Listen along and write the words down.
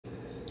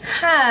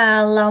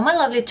Hello, my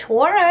lovely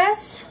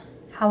Taurus.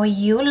 How are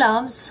you,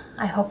 loves?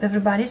 I hope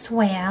everybody's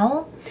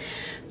well.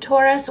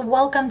 Taurus,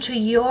 welcome to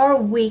your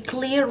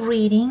weekly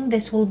reading.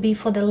 This will be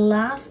for the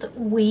last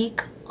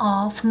week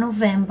of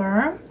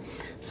November.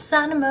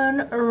 Sun,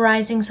 Moon,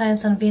 Rising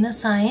Signs, and Venus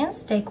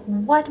Signs. Take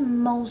what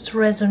most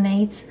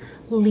resonates,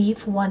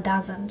 leave what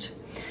doesn't.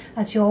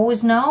 As you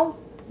always know,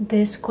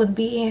 this could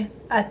be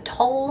a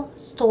tall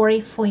story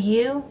for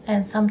you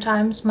and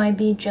sometimes might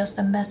be just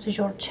a message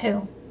or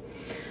two.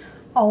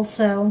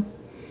 Also,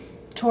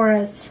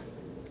 Taurus,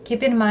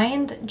 keep in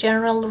mind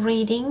general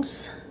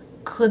readings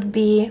could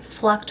be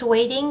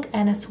fluctuating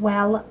and as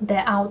well the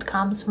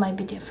outcomes might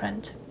be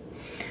different.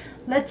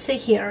 Let's see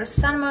here,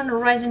 Sun, Moon,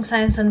 Rising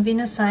Signs, and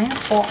Venus Signs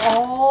for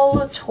all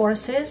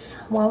Tauruses.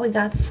 What we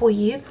got for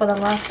you for the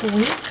last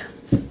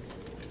week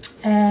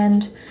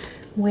and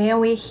where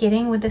we're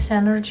hitting with these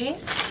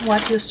energies,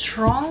 what you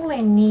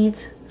strongly need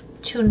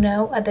to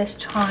know at this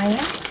time.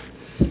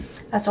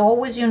 As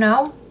always, you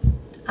know,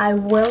 I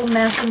will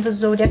mention the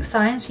zodiac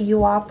signs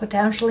you are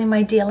potentially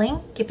my dealing.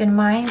 Keep in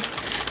mind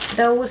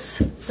those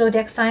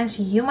zodiac signs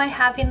you might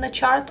have in the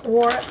chart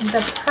or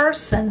the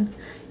person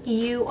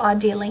you are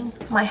dealing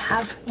might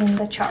have in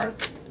the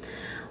chart.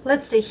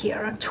 Let's see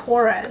here,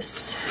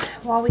 Taurus,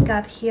 what we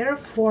got here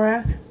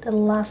for the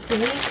last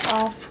week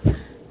of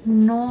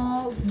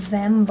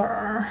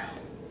November.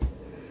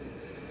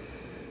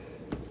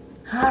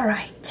 All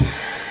right,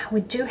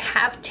 we do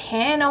have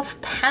 10 of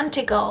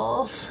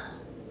Pentacles.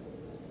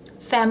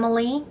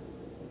 Family,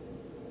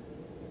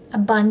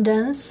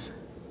 abundance,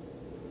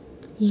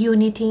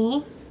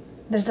 unity.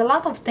 There's a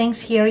lot of things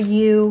here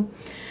you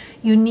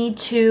need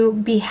to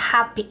be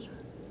happy,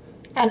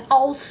 and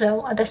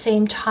also at the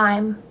same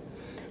time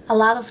a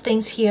lot of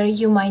things here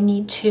you might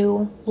need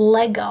to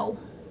let go,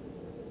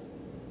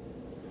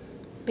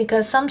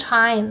 because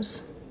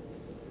sometimes,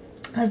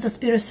 as the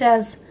Spirit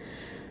says,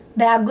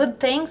 there are good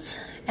things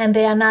and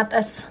they are not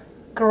as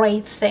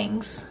great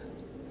things.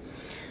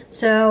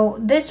 So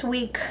this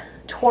week,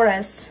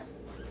 Taurus,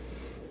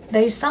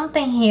 there is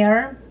something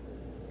here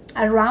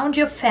around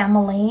your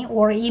family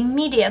or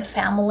immediate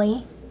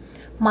family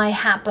might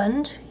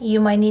happen. You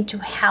might need to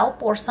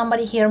help, or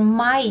somebody here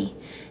might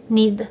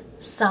need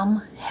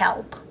some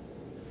help,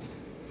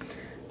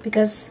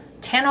 because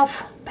 10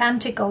 of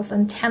Pentacles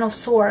and 10 of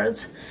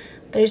Swords,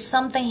 there's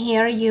something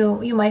here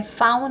you might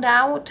found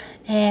out,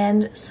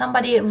 and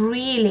somebody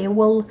really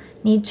will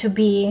need to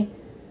be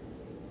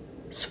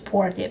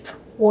supportive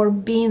or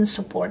being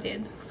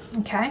supported.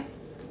 Okay,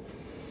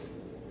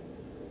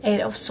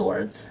 8 of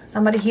Swords.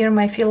 Somebody here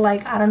might feel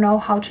like, I don't know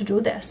how to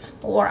do this,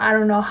 or I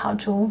don't know how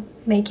to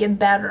make it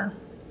better.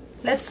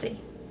 Let's see.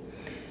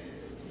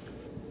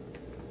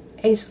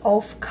 Ace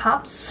of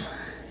Cups,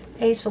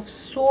 Ace of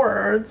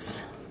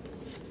Swords,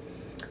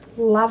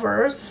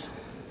 Lovers,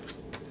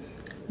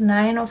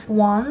 9 of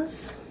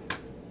Wands,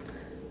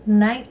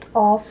 Knight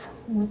of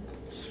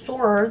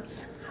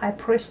Swords, High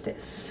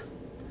Priestess,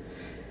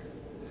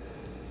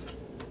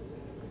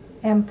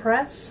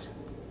 Empress,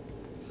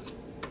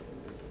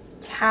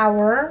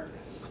 Tower,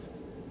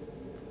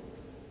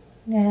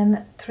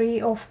 and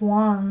 3 of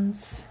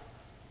Wands.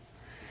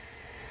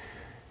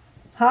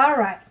 All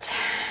right,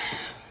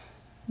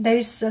 there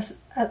is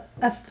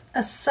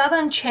a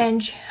sudden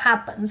change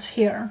happens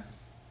here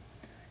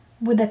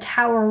with the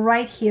Tower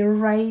right here,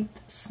 right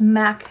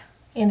smack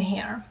in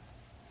here.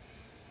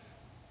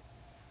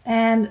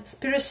 And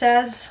Spirit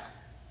says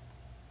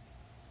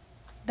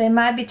there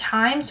might be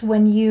times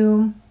when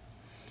you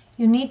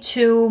need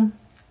to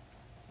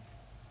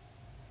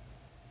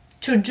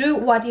do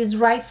what is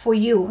right for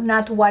you,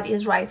 not what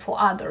is right for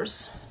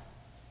others.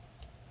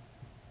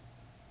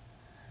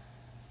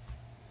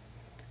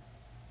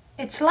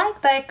 It's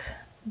like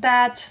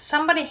that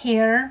somebody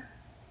here,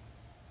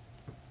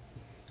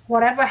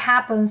 whatever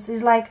happens,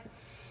 is like,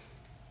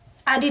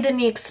 I didn't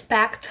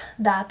expect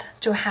that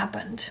to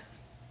happen.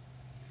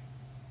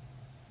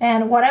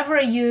 And whatever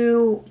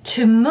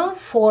to move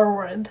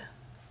forward,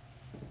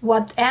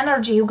 what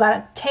energy you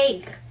gotta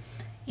take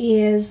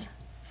is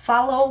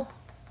follow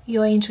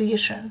your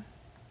intuition,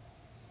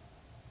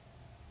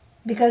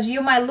 because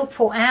you might look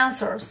for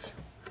answers.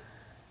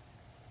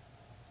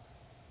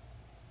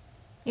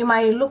 You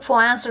might look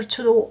for answer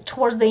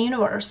towards the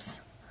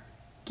universe.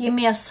 Give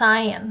me a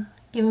sign,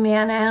 give me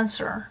an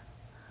answer.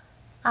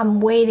 I'm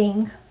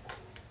waiting.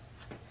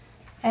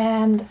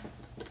 And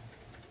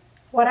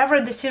whatever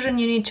decision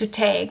you need to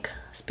take,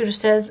 Spirit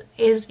says,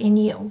 is in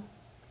you.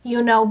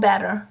 You know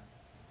better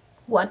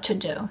what to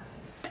do.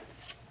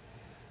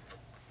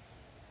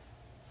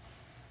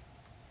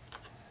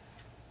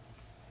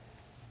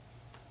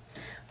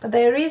 But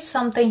there is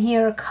something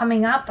here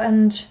coming up,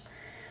 and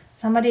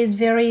somebody is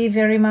very,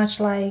 very much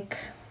like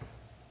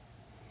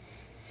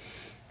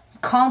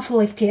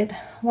conflicted,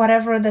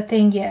 whatever the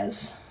thing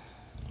is.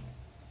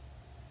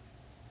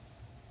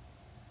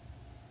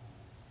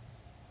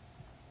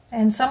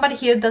 And somebody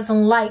here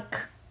doesn't like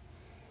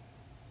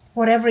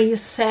whatever you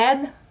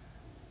said,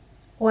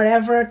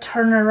 whatever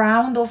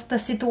turnaround of the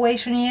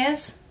situation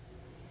is.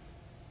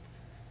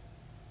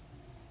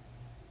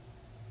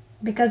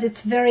 because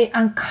it's very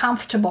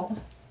uncomfortable.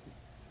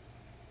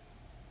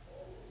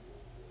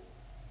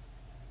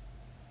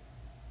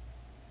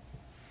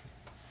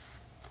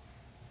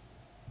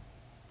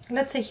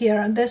 Let's see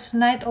here, this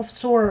Knight of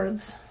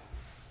Swords.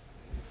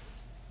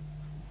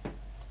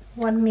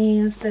 What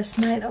means this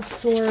Knight of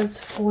Swords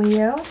for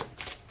you?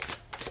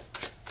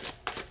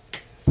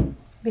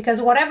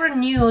 Because whatever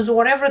news,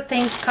 whatever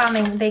things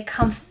coming, they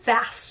come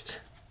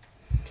fast.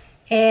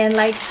 And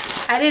like,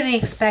 I didn't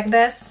expect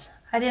this.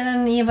 I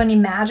didn't even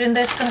imagine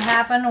this could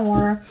happen,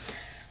 or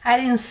I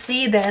didn't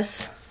see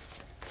this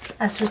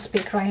as we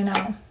speak right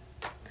now.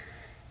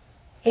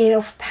 Eight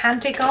of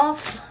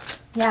Pentacles.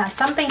 Yeah,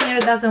 something here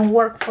doesn't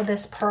work for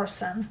this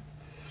person.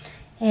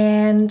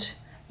 And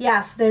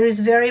yes, there is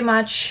very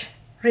much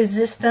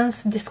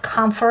resistance,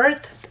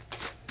 discomfort.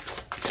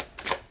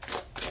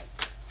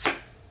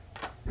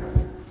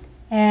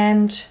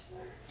 And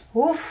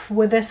oof,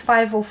 with this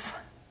Five of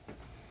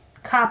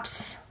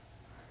Cups,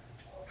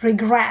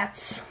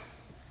 regrets.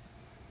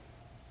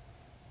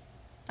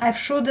 I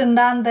shouldn't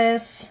done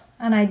this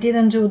and I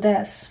didn't do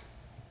this.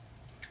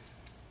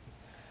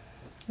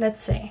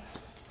 Let's see.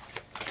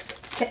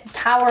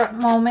 Tower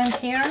moment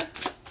here.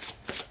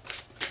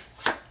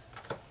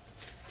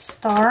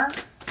 Star.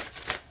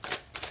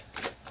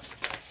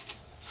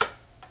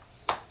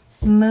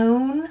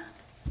 Moon.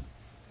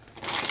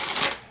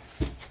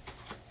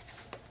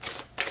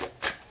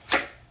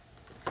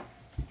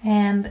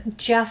 And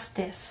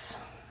Justice.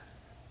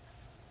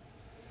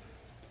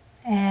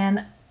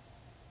 And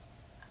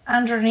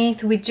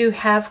underneath we do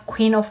have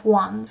Queen of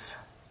Wands.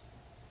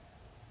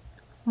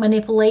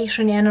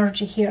 Manipulation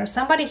energy here.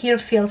 Somebody here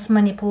feels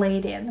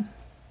manipulated.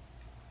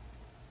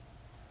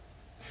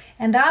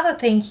 And the other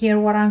thing here,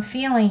 what I'm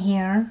feeling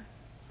here,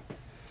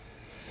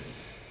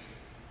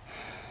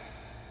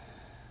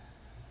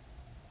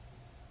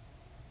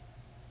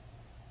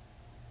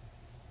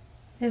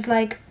 is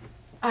like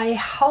I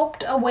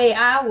hoped a way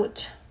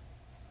out.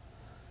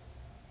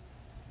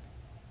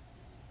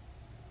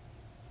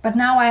 But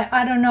now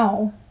I don't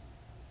know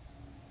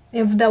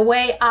if the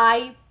way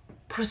I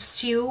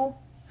pursue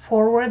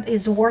forward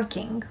is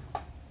working.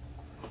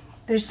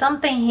 There's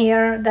something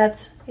here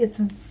that it's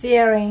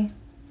very,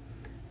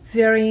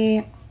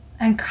 very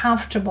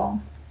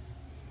uncomfortable.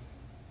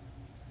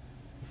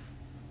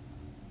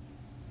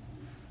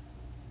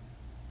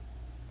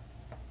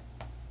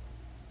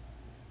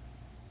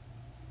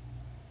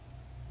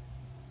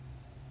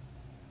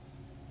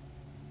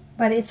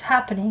 But it's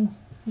happening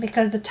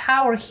because the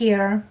Tower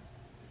here,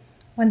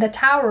 when the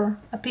Tower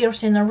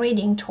appears in a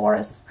reading,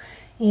 Taurus,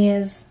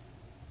 is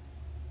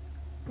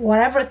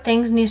whatever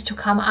things needs to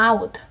come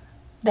out,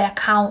 they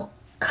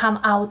come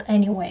out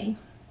anyway.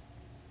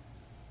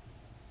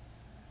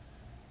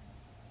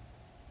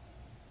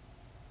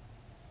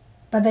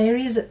 But there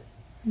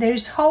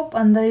is hope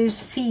and there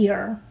is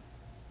fear.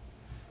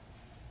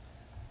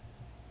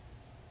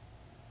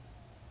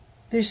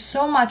 There's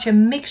so much a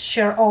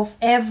mixture of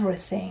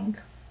everything.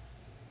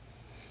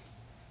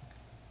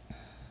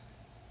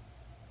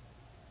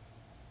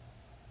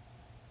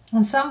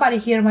 And somebody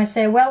here might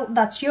say, well,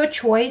 that's your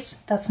choice,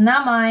 that's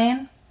not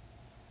mine.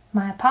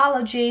 My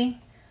apology.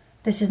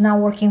 This is not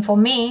working for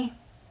me.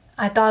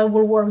 I thought it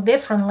would work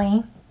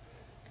differently.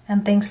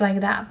 And things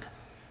like that.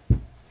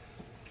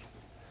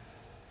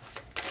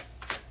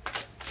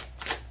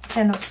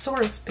 Ten of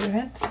Swords,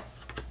 Spirit.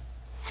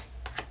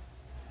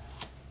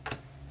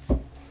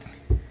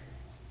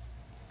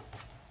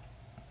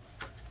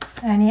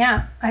 And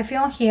yeah, I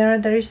feel here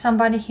there is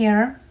somebody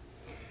here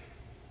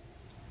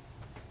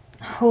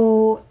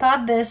who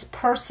thought this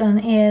person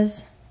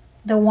is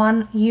the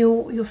one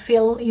you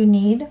feel you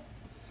need.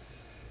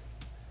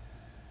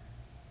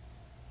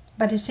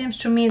 But it seems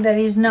to me that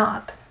is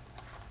not.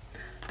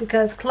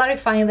 Because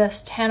clarifying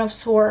this Ten of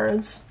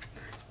Swords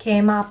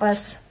came up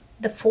as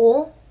the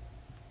Fool,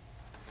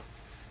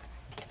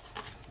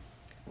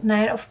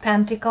 Knight of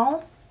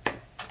Pentacles,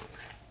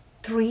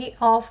 Three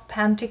of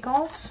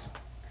Pentacles,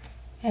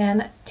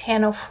 and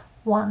Ten of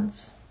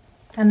Wands.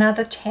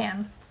 Another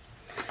 10.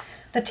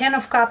 The Ten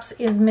of Cups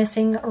is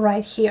missing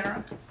right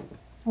here,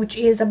 which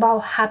is about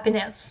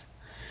happiness.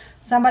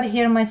 Somebody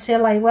here might say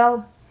like,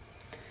 well,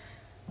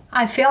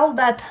 I feel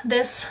that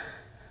this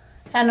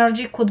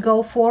energy could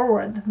go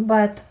forward,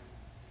 but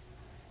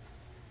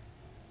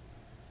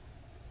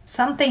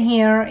something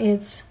here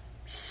is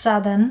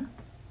sudden.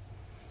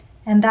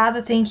 And the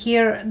other thing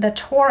here, the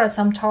Taurus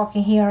I'm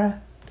talking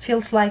here,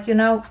 feels like, you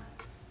know,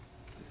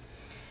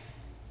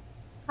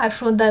 I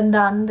should have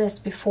done this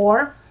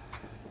before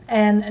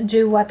and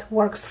do what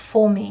works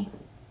for me.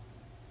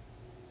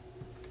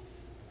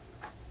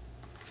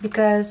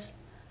 Because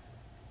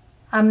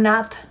I'm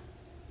not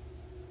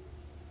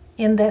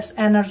in this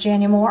energy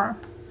anymore.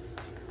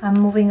 I'm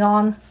moving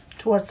on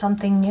towards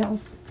something new.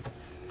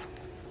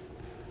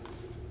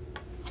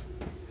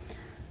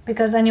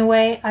 Because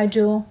anyway, I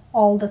do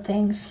all the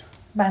things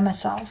by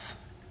myself.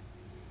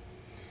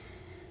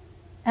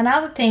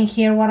 Another thing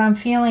here, what I'm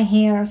feeling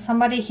here,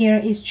 somebody here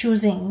is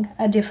choosing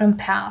a different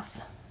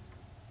path.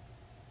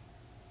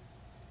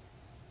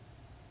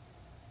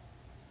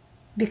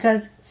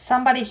 because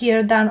somebody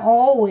here done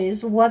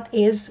always what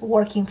is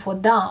working for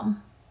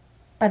them,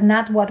 but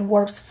not what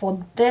works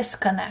for this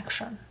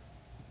connection.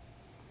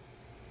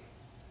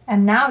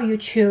 And now you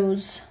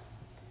choose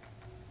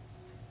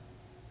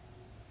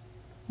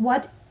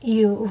what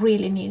you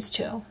really need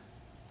to.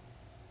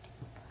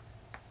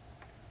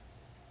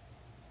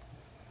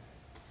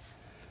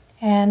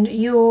 And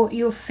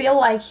you feel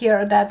like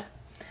here that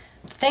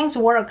things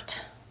worked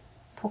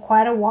for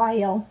quite a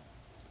while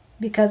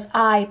because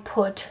I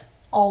put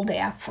all the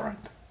effort.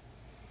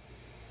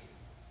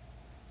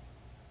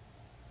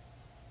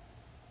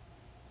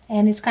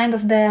 And it's kind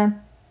of the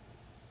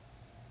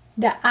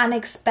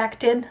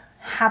unexpected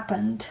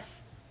happened.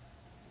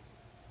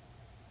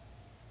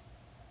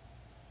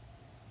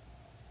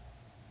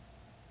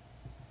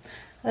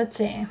 Let's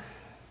see.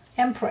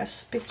 Empress,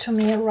 speak to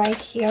me right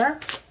here.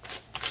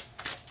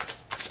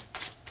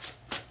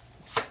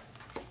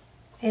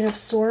 Eight of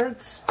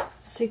Swords,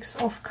 Six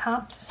of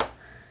Cups,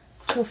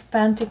 Two of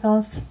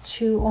Pentacles,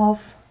 Two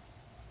of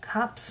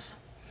Cups.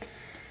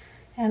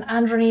 And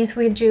underneath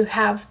we do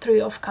have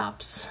Three of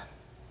Cups.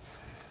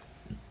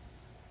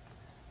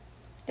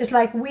 It's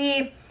like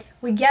we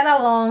get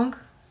along.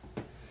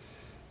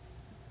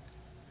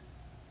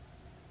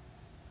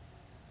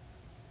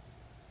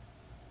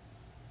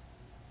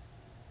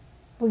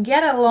 We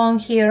get along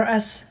here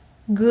as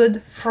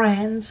good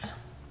friends,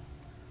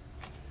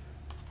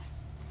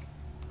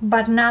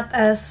 but not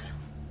as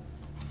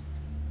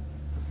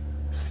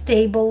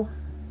stable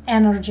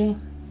energy.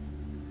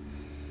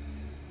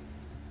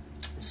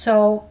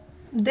 So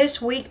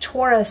this week,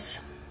 Taurus,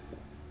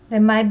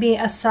 there might be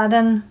a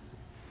sudden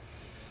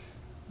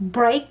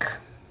break,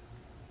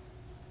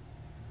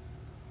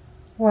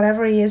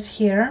 whatever it is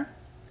here.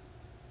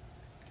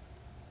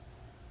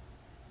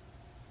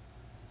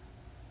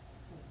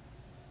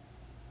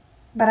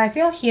 But I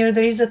feel here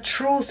there is a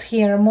truth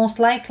here, most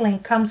likely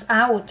comes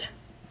out.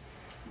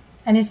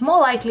 And it's more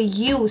likely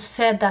you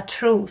said that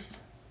truth.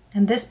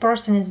 And this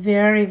person is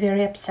very,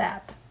 very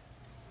upset.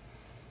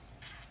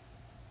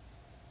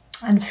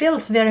 And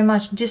feels very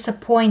much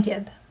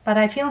disappointed. But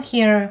I feel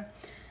here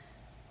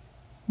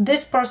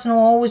this person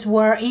always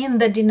were in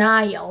the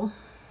denial.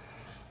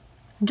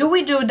 Do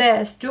we do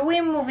this? Do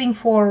we moving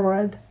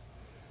forward?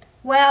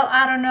 Well,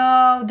 I don't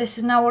know. This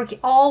is not working.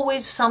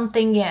 Always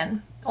something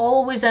in.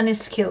 Always an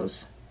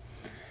excuse.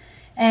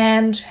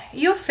 And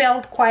you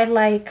felt quite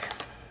like,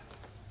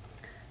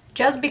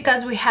 just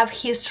because we have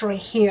history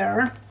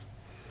here,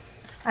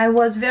 I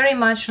was very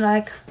much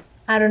like,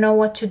 I don't know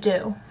what to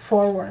do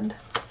forward.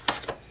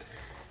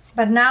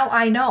 But now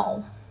I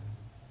know.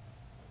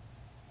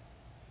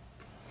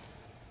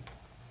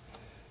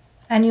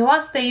 And you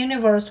asked the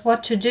universe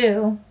what to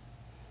do,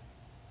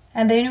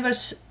 and the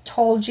universe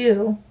told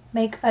you,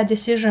 make a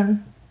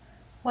decision.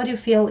 What do you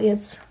feel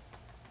is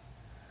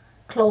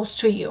close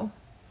to you?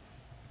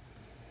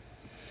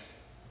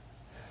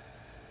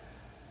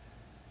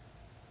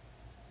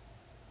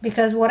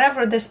 Because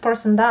whatever this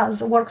person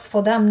does works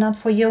for them, not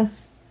for you.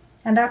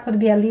 And that could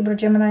be a Libra,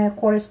 Gemini,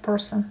 Aquarius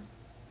person.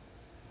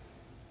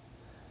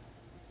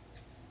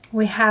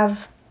 We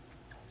have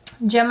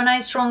Gemini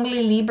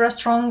strongly, Libra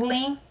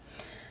strongly.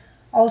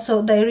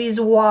 Also, there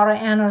is water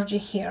energy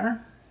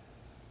here.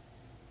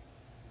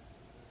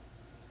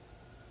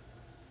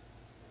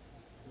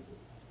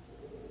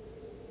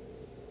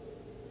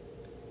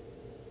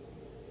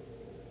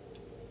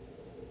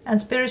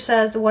 And Spirit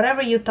says,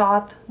 whatever you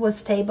thought was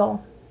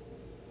stable,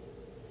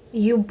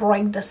 you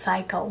break the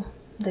cycle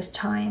this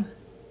time.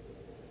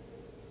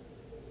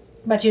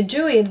 But you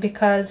do it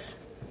because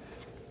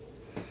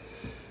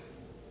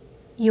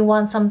you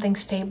want something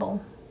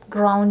stable,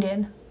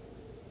 grounded,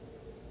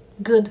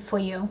 good for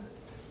you.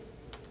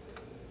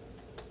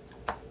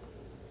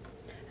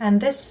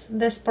 And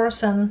this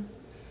person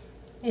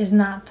is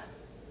not.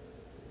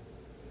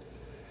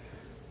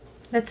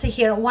 Let's see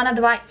here, one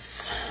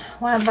advice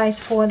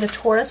for the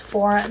Taurus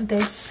for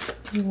this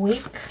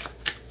week.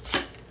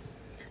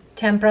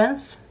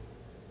 Temperance.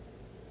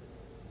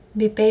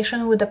 Be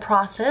patient with the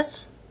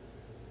process.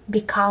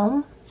 Be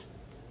calm.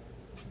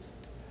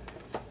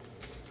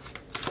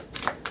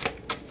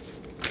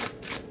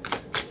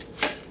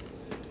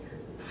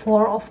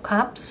 Four of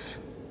Cups.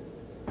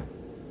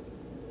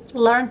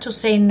 Learn to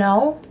say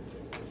no.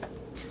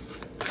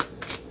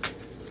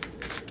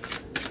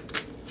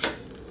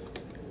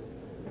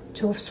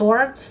 Two of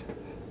Swords.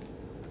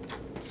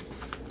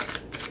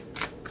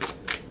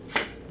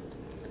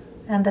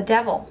 And the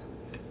Devil.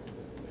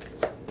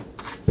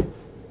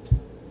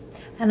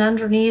 And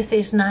underneath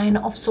is Nine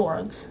of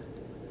Swords.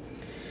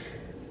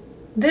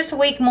 This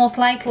week, most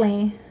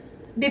likely,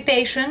 be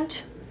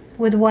patient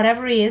with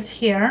whatever is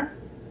here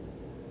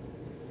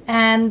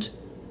and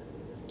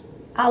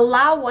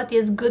allow what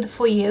is good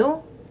for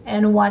you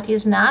and what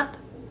is not.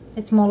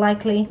 It's more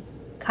likely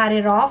cut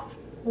it off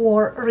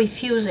or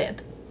refuse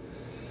it.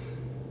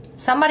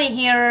 Somebody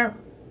here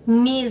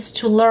needs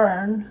to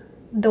learn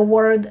the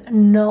word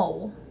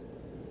no.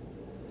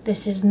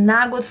 This is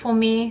not good for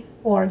me,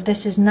 or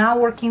this is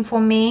not working for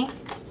me,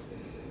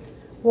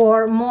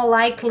 or more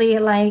likely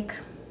like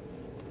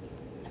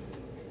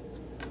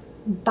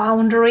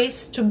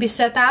boundaries to be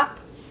set up.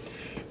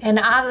 And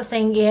the other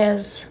thing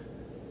is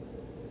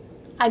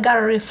I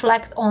gotta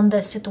reflect on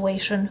the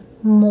situation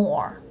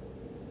more,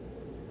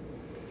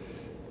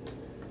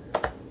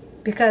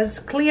 because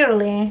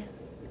clearly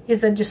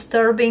it's a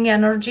disturbing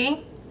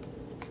energy.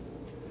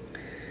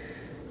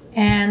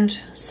 And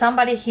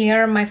somebody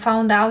here might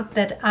found out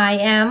that I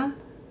am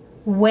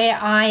where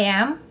I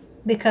am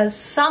because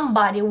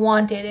somebody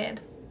wanted it,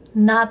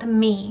 not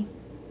me.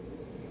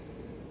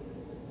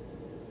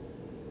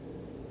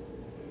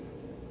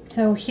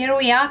 So here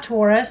we are,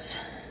 Taurus.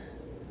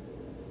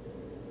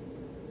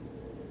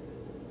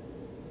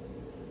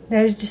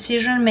 There is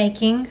decision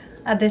making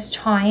at this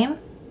time.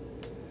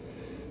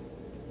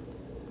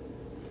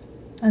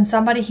 And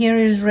somebody here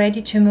is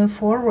ready to move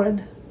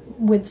forward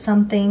with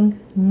something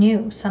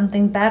new,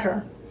 something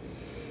better.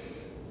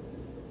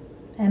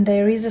 And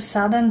there is a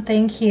sudden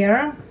thing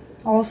here.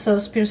 Also,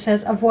 Spirit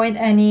says avoid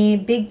any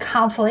big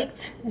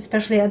conflict,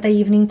 especially at the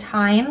evening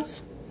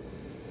times.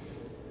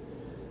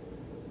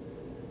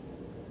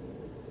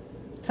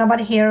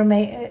 Somebody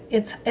here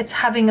it's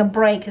having a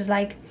break. It's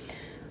like,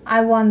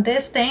 I want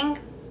this thing,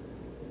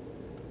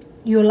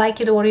 you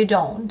like it or you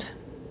don't.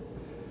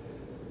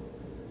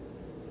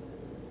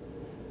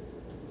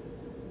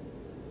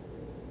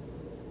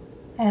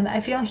 And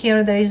I feel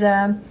here there is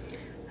a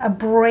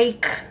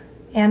break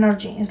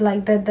energy. It's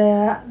like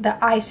the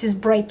ice is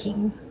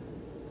breaking.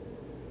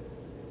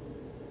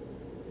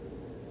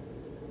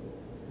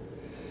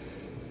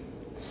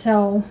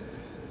 So,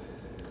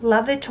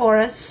 lovely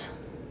Taurus,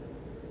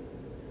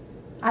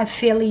 I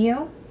feel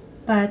you,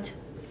 but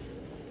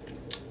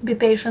be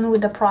patient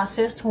with the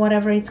process,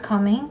 whatever it's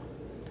coming.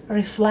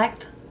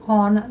 Reflect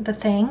on the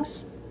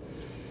things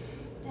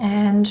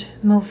and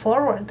move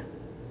forward.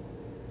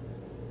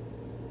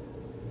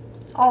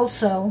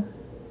 Also,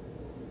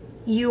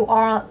 you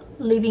are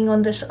living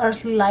on this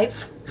earthly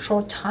life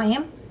short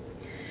time.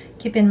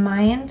 Keep in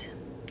mind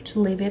to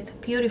live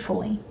it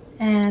beautifully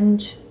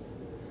and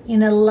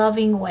in a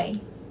loving way.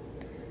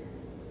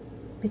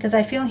 Because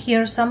I feel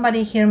here,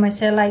 somebody here might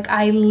say like,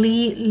 I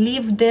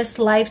live this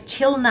life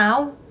till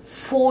now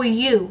for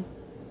you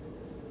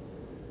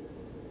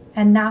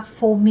and not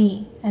for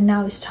me, and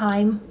now it's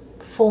time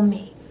for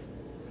me.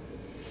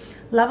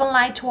 Love and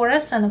light,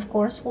 Taurus, and of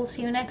course we'll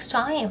see you next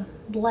time.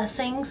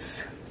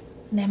 Blessings.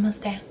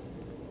 Namaste.